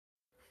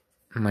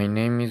My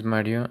name is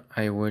Mario.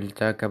 I will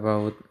talk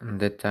about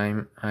the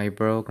time I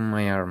broke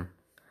my arm.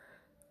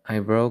 I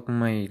broke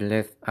my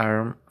left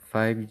arm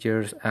 5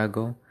 years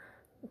ago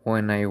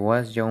when I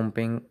was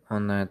jumping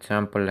on a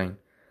trampoline.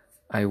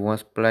 I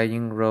was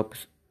playing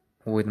ropes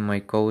with my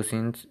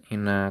cousins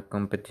in a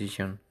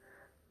competition,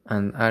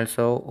 and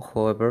also,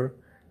 whoever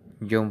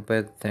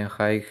jumped the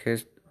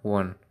highest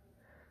won.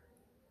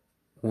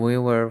 We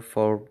were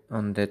four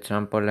on the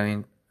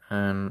trampoline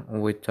and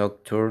we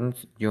took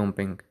turns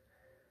jumping.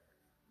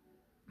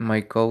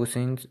 My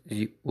cousins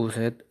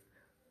used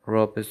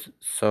ropes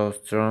so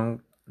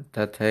strong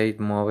that they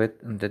moved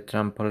the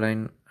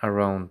trampoline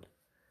around.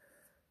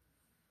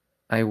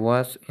 I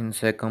was in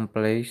second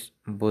place,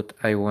 but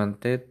I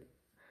wanted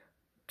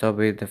to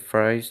be the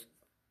first,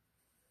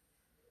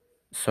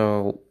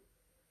 so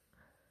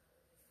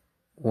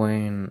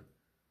when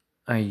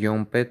I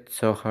jumped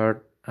so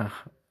hard,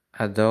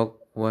 a dog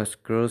was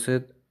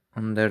crushed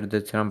under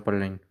the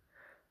trampoline,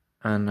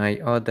 and I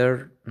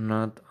ordered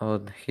not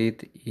to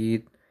hit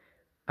it.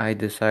 I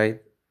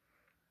decided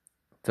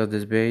to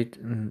disobey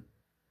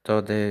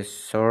to the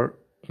sword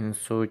in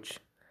such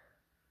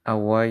a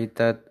way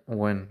that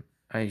when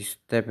I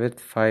stepped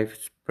 5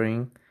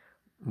 spring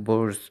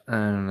bursts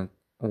and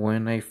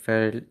when I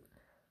fell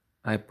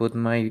I put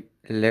my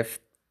left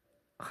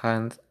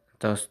hand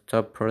to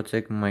stop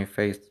protect my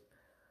face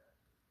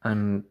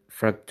and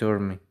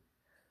fractured me.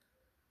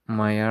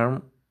 My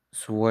arm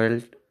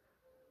swelled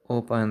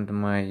up and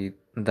my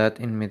dad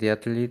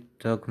immediately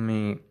took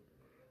me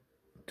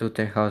to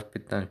the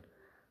hospital.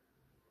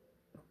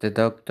 The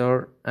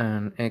doctor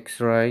and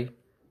X-ray,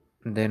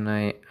 then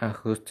I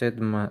adjusted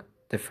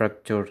the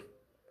fracture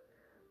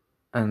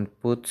and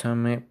put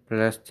some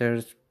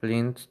plaster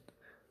splints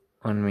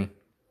on me.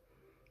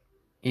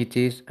 It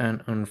is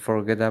an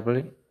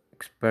unforgettable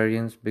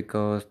experience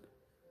because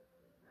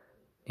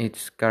it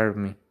scarred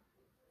me.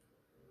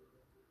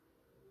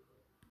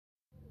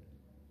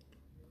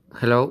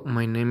 Hello,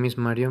 my name is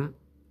Mariam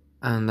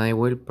and I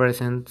will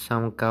present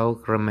some cow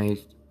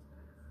remedies.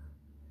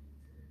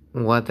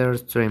 Water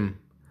stream.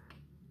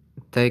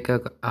 Take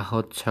a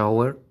hot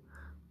shower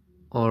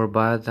or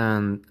bath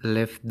and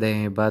leave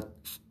the bath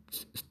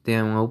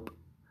steam up.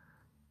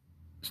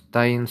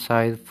 Stay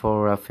inside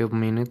for a few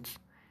minutes.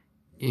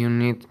 You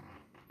need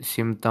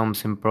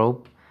symptoms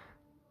improve.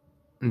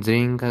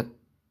 Drink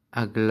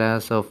a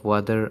glass of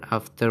water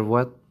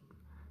afterward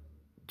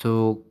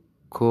to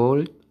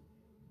cool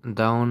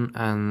down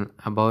and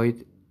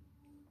avoid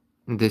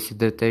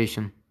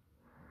dehydration.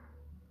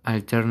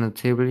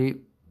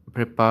 Alternatively,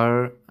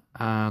 prepare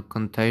a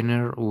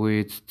container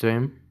with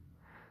steam.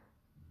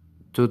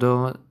 To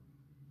do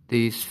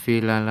this,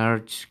 fill a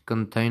large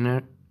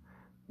container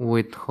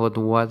with hot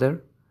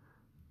water,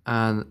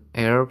 add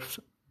herbs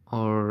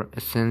or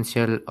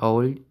essential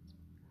oil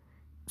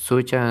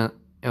such as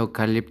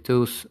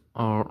eucalyptus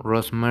or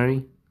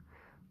rosemary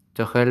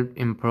to help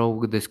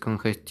improve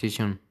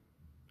descongestion.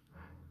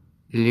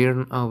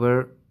 Lean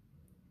over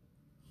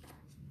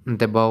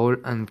the bowl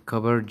and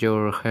cover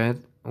your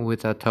head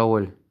with a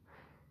towel.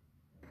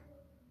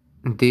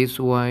 This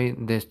way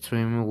the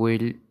steam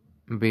will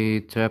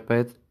be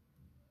trapped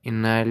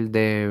in all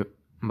the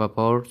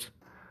vapors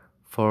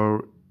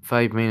for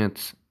 5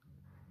 minutes.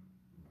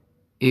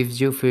 If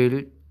you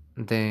feel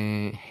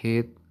the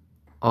heat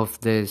of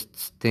the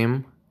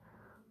steam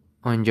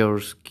on your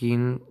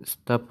skin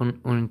stop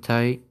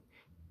until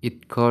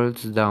it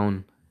cools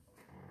down.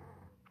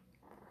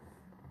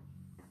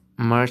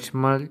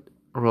 Marshmallow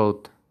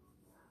root.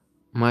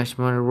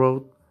 Marshmallow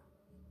root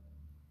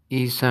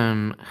is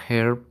an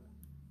herb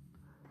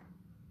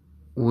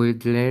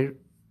Whittler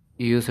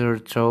user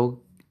throughout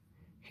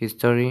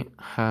history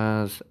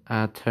has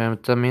a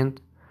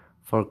treatment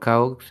for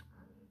coughs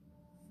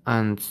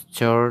and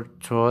sore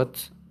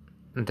throats.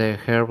 The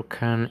herb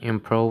can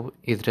improve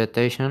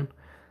hydration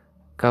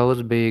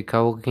caused by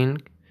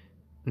coughing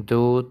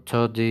due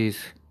to this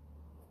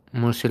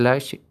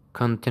mucilage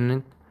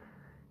content.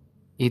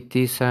 It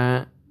is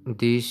a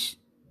dish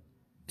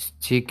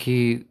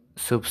sticky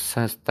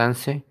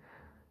substance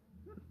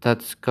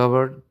that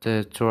covers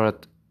the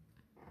throat